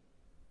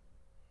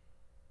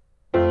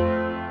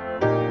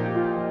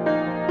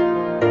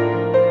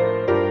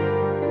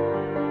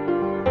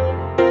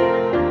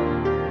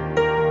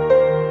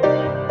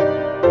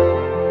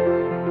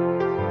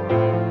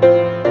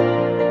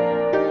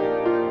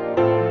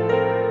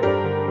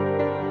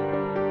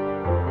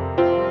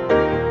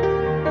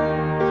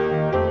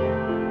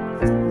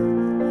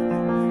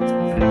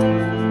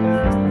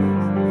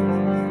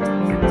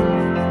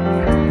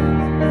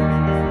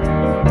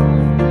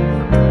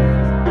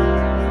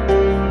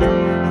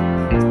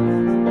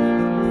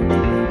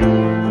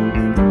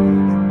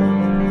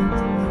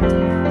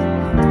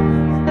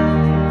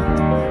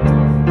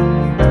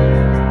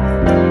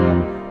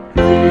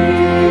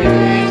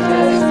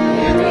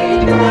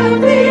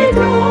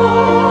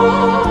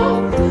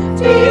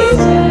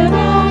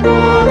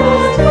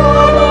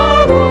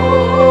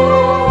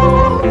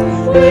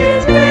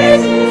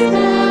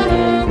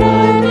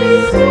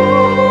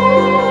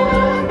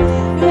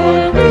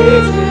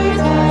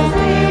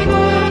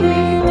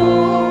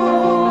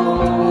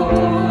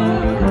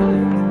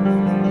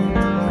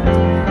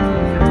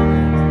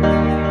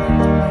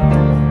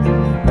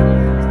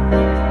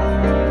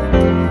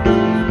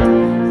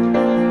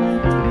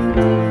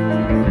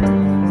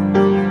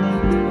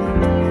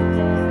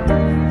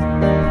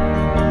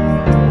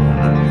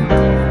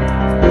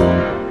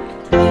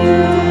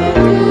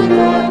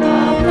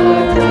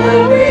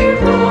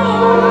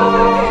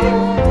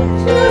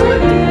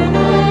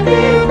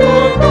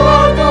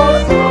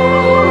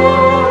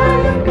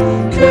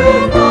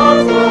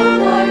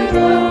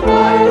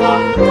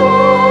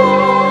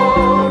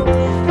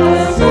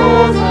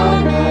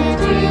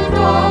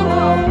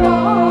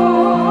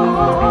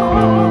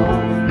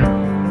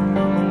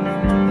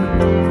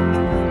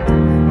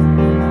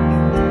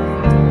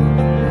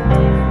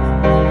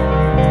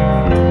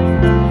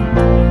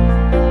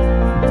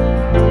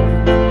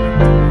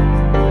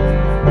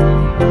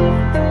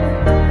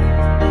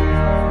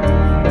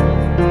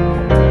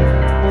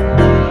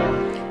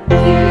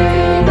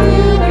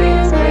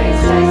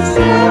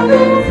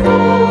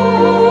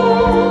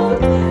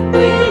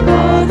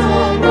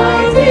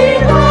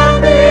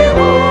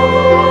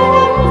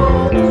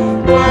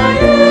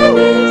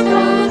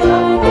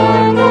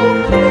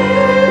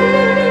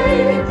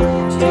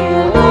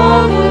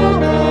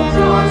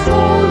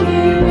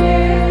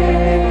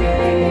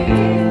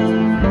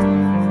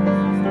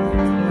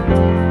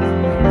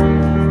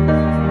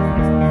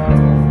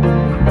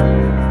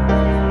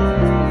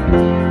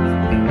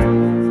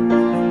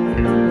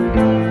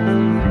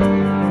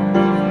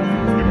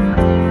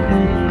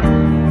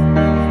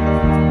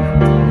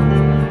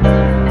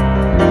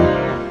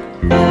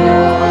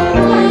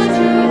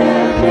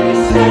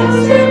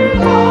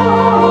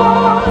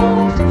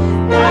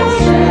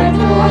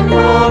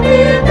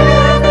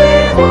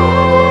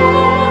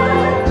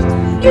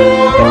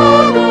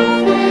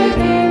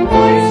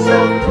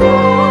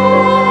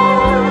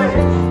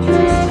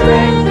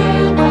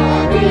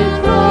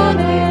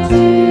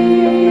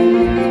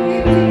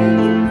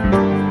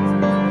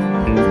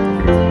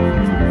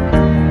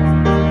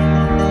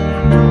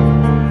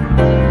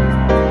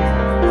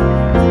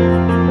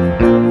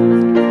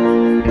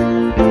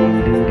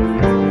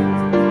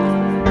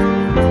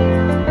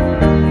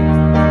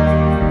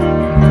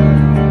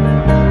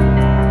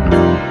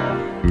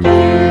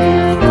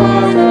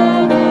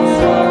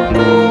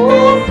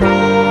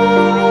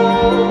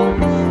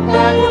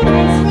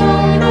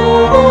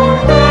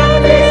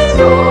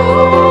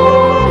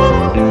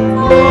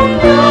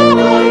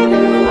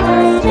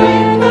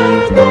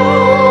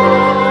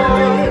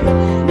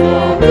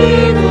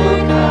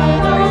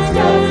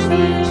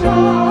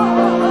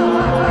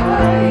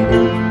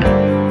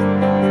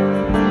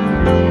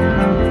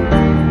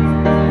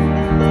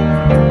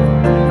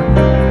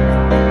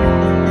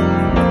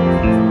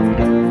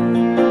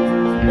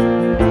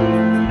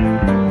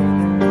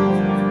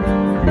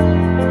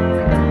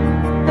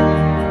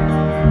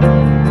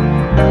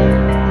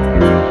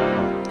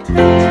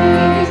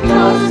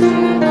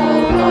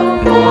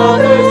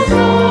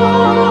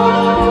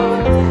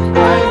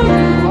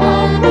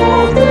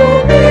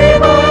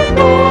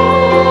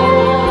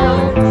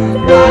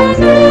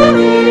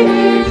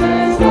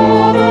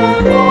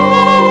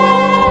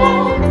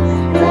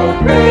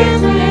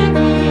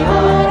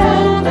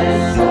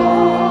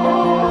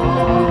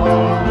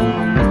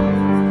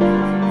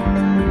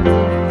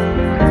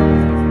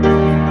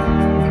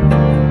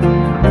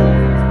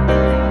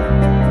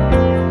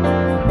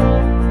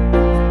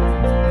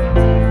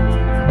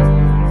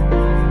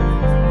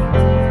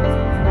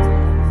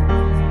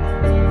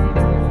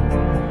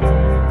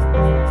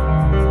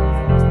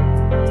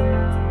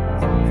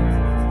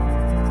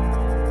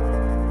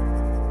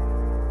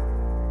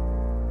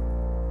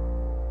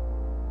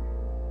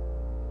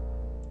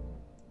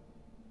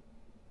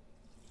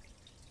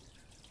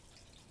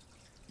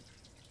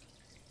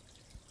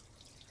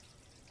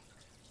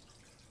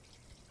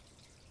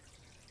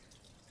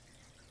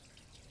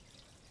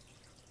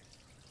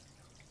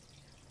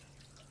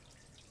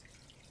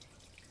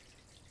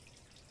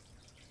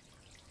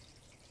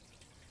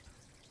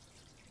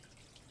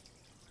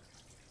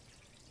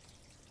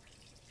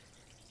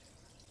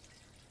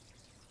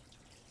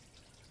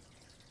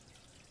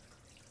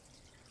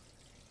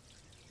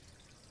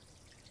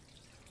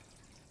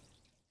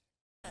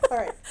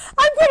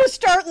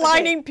 start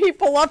lining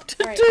people up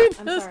to All right, do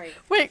I'm this. sorry.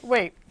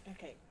 Wait.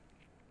 Okay.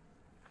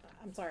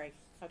 I'm sorry.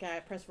 Okay, I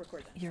pressed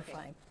record. You're Okay.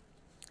 fine.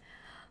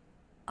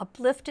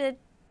 Uplifted.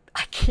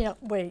 I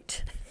can't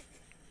wait.